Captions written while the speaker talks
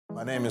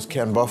My name is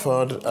Ken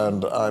Boffard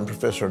and I'm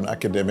Professor and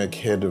Academic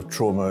Head of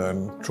Trauma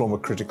and Trauma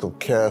Critical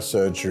Care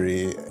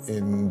Surgery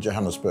in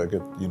Johannesburg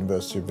at the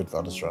University of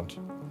Witwatersrand.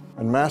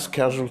 And mass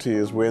casualty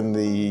is when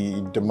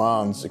the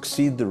demands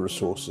exceed the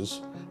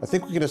resources. I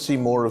think we're going to see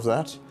more of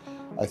that.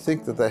 I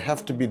think that they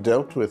have to be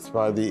dealt with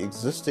by the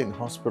existing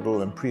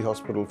hospital and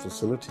pre-hospital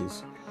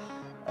facilities.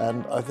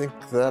 And I think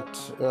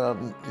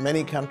that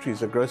many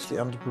countries are grossly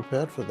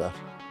underprepared for that.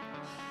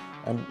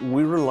 And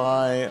we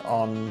rely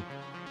on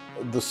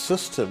the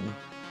system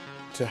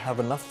to have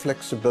enough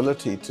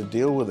flexibility to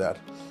deal with that,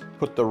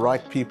 put the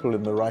right people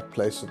in the right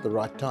place at the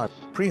right time.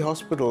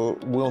 Pre-hospital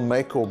will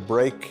make or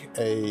break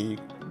a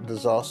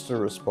disaster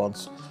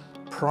response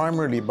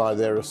primarily by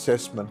their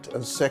assessment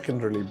and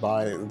secondarily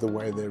by the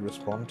way they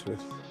respond to it.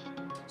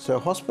 So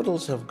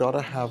hospitals have got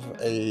to have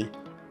a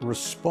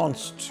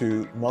response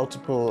to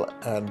multiple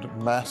and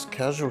mass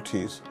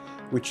casualties,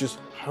 which is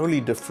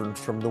wholly different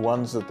from the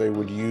ones that they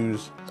would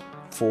use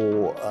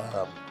for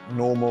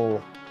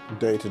normal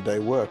day-to-day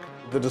work.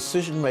 The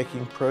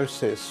decision-making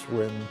process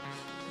when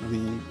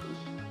the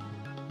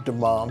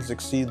demands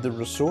exceed the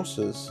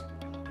resources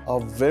are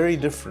very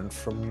different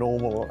from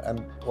normal, and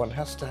one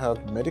has to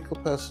have medical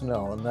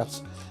personnel, and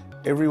that's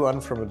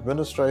everyone from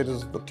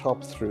administrators at the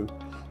top through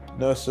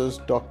nurses,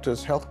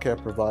 doctors,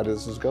 healthcare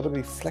providers, has got to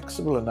be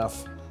flexible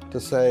enough to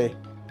say,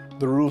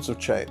 the rules have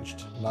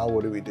changed, now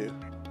what do we do?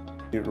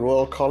 The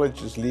Royal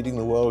College is leading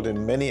the world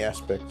in many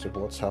aspects of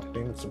what's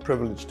happening. It's a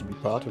privilege to be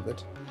part of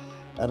it.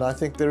 And I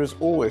think there is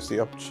always the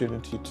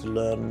opportunity to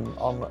learn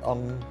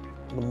on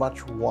a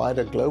much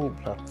wider global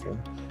platform,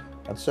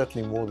 and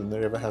certainly more than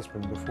there ever has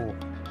been before.